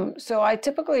 So I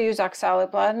typically use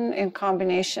oxaliplatin in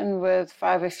combination with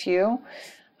 5-FU,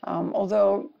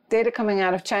 although data coming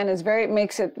out of China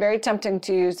makes it very tempting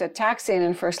to use a taxane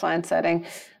in first-line setting.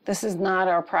 This is not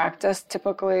our practice.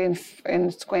 Typically in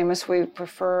squamous, we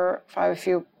prefer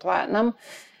 5-FU platinum.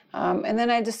 And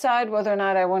then I decide whether or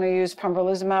not I want to use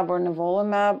pembrolizumab or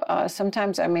nivolumab.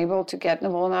 Sometimes I'm able to get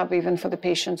nivolumab even for the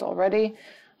patients already.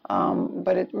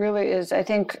 But it really is, I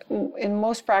think, in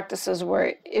most practices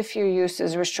where if your use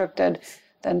is restricted,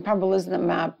 then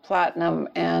pembrolizumab, platinum,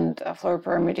 and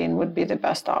fluoropyrimidine would be the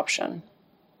best option.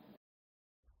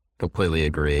 Completely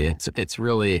agree. It's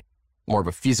really more of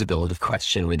a feasibility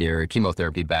question with your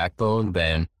chemotherapy backbone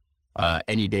than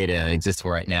any data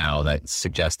existing right now that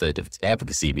suggests that it's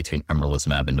efficacy between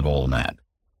pembrolizumab and nivolumab.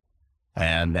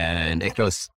 And then it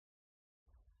goes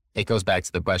back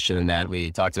to the question that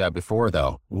we talked about before,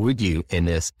 though. Would you, in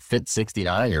this fit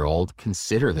 69-year-old,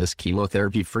 consider this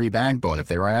chemotherapy-free backbone if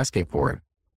they were asking for it?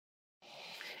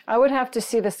 I would have to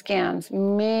see the scans.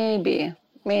 Maybe.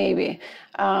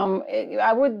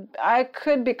 I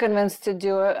could be convinced to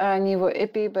do a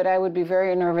nivo-ipi, but I would be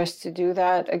very nervous to do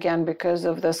that, again, because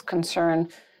of this concern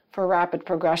for rapid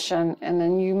progression. And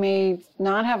then you may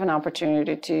not have an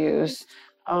opportunity to use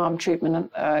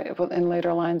treatment in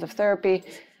later lines of therapy.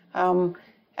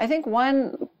 I think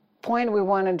one point we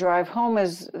want to drive home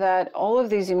is that all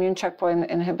of these immune checkpoint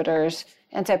inhibitors,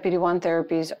 anti-PD-1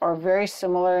 therapies, are very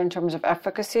similar in terms of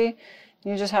efficacy.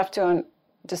 You just have to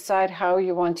decide how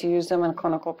you want to use them in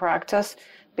clinical practice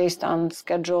based on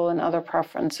schedule and other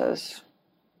preferences.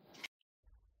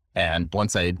 And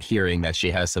once I'm hearing that she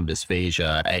has some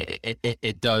dysphagia,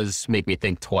 it does make me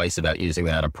think twice about using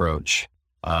that approach.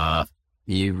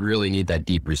 You really need that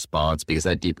deep response, because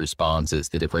that deep response is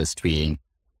the difference between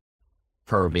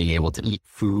her being able to eat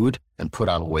food and put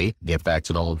on weight, get back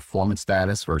to normal performance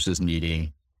status, versus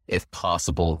needing, if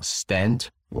possible,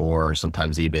 stent or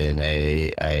sometimes even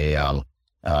a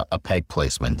peg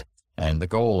placement. And the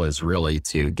goal is really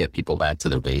to get people back to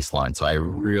their baseline. So I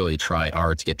really try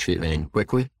hard to get treatment in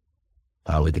quickly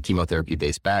with the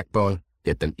chemotherapy-based backbone,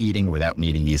 get them eating without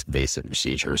needing these invasive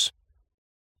procedures.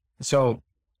 So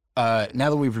now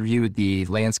that we've reviewed the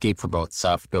landscape for both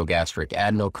esophagogastric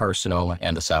adenocarcinoma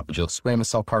and esophageal squamous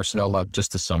cell carcinoma,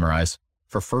 just to summarize,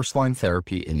 for first-line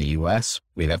therapy in the U.S.,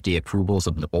 we have FDA approvals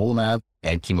of nivolumab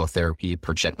and chemotherapy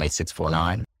per CheckMate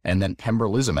 649, and then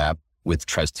pembrolizumab with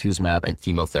trastuzumab and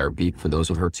chemotherapy for those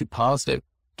with HER2-positive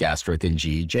gastric and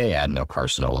GEJ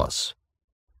adenocarcinomas.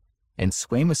 In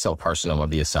squamous cell carcinoma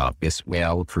of the esophagus, we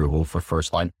have approval for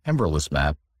first-line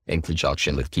pembrolizumab in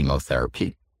conjunction with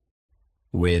chemotherapy,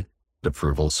 with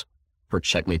approvals for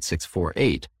CheckMate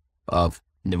 648 of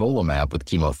nivolumab with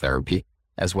chemotherapy,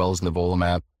 as well as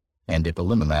nivolumab and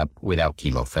ipilimumab without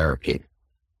chemotherapy.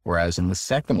 Whereas in the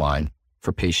second line,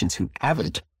 for patients who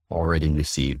haven't already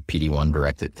received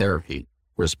PD-1-directed therapy,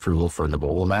 there's approval for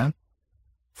nivolumab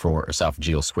for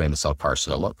esophageal squamous cell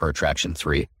carcinoma or attraction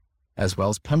 3, as well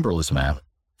as pembrolizumab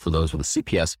for those with a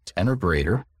CPS 10 or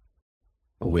greater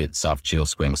with esophageal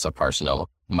squamous cell carcinoma,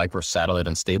 microsatellite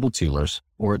unstable tumors,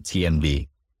 or TMB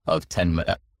of 10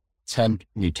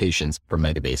 mutations per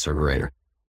megabase or greater.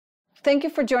 Thank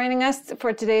you for joining us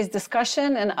for today's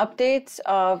discussion and updates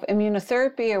of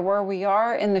immunotherapy, or where we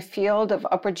are in the field of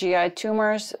upper GI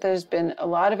tumors. There's been a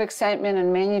lot of excitement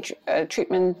and many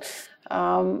treatment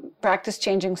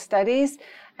practice-changing studies.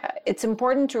 It's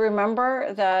important to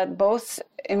remember that both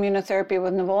immunotherapy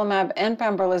with nivolumab and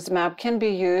pembrolizumab can be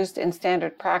used in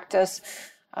standard practice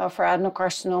for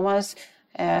adenocarcinomas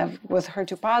with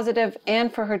HER2-positive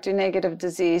and for HER2-negative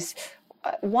disease.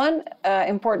 One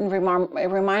important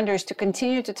reminder is to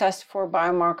continue to test for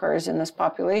biomarkers in this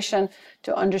population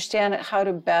to understand how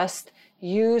to best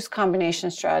use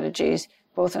combination strategies,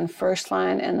 both in first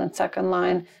line and then second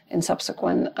line in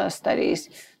subsequent studies.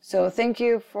 So thank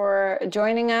you for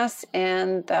joining us,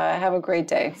 and have a great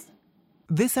day.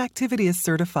 This activity is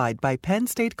certified by Penn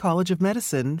State College of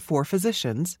Medicine for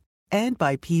physicians and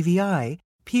by PVI,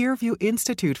 Peer-View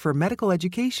Institute for Medical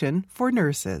Education for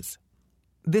nurses.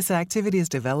 This activity is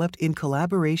developed in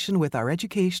collaboration with our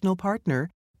educational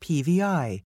partner,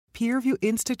 PVI, Peer-View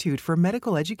Institute for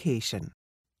Medical Education.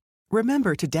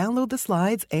 Remember to download the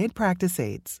slides and practice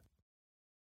aids.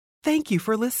 Thank you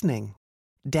for listening.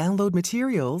 Download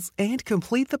materials and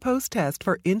complete the post-test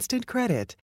for instant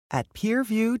credit at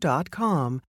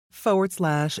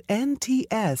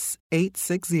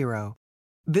peerview.com/NTS860.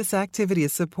 This activity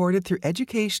is supported through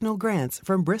educational grants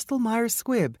from Bristol Myers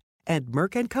Squibb and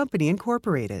Merck & Company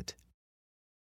Incorporated.